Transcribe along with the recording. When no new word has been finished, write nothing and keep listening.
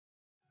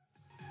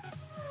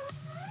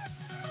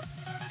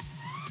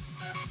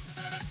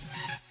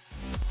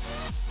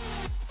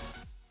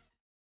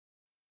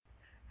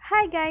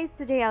Hi guys,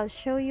 today I'll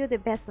show you the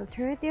best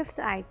alternative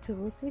to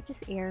iTools, which is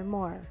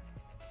AirMore.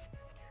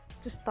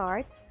 To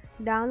start,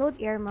 download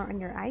AirMore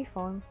on your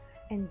iPhone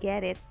and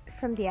get it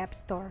from the App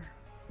Store.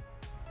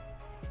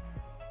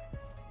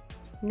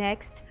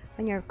 Next,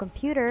 on your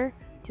computer,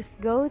 just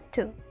go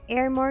to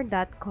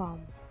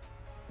airmore.com.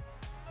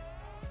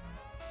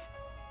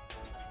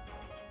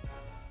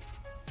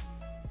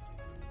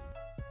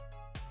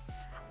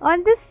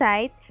 On this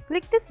site,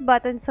 click this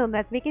button so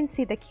that we can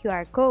see the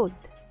QR code.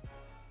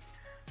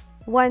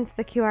 Once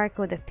the QR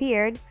code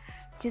appeared,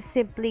 just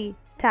simply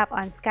tap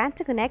on Scan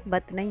to Connect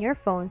button on your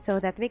phone so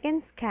that we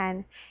can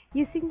scan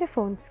using the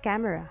phone's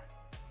camera.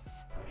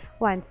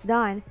 Once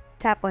done,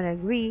 tap on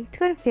Agree to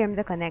confirm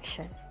the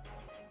connection.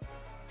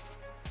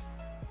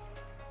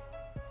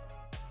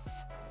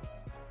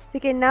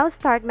 We can now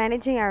start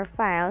managing our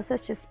files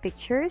such as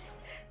pictures.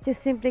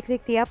 Just simply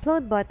click the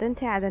Upload button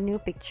to add a new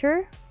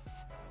picture.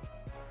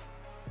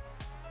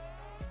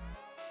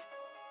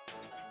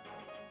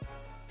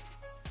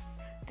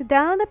 To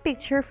download a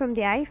picture from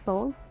the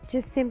iPhone,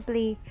 just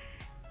simply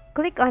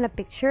click on a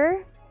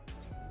picture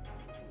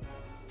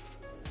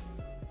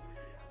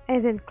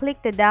and then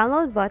click the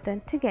download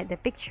button to get the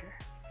picture.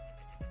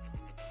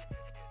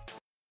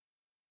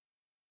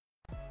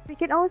 We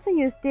can also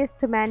use this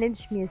to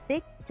manage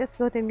music. Just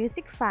go to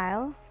Music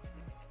File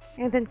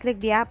and then click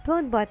the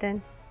Upload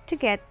button to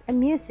get a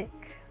music.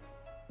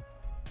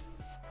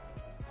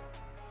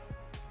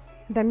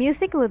 The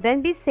music will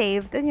then be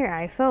saved on your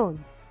iPhone.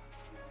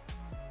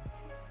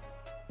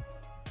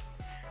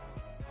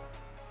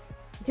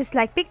 Just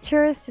like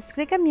pictures, just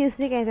click on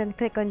music and then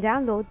click on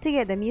download to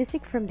get the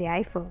music from the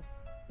iPhone.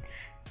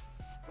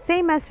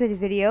 Same as with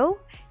video,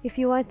 if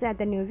you want to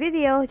add a new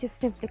video, just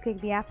simply click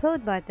the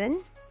upload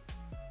button.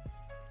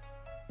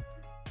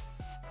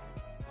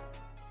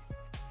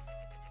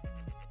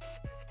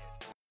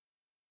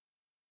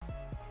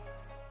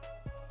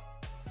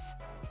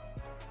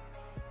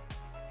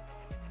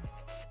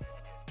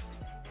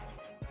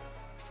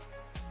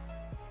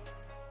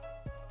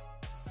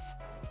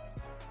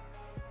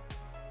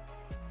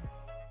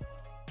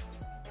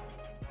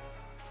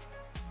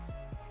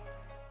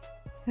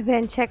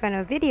 Then check on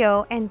a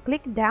video and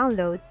click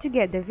download to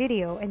get the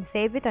video and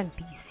save it on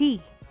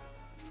PC.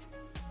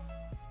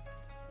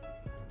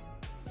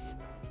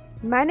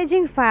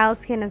 Managing files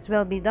can as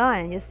well be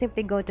done. Just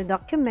simply go to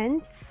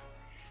Documents.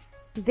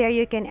 There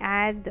you can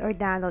add or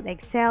download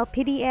Excel,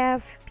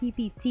 PDF,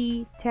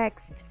 PPT,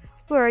 text,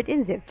 Word,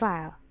 and zip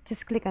file.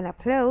 Just click on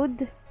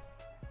Upload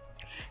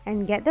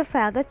and get the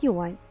file that you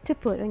want to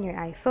put on your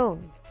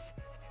iPhone.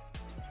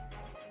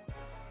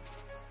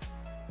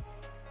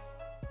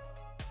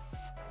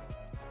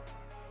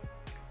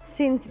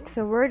 Since it's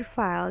a Word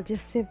file,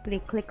 just simply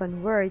click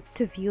on Word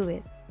to view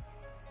it.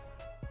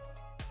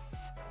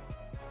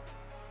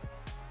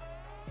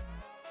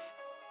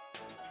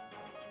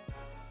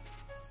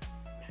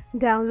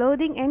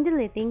 Downloading and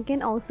deleting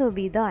can also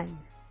be done.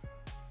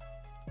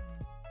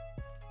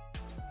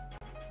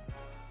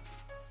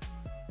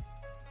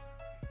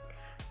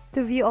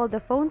 To view all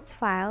the phone's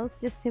files,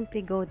 just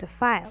simply go to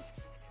Files.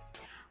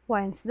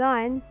 Once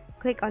done,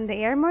 click on the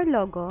AirMore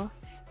logo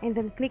and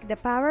then click the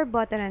power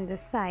button on the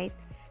site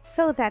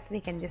so that we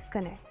can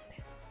disconnect.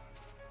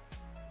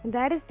 And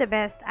that is the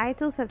best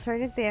iTools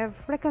alternative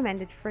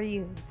recommended for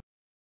you.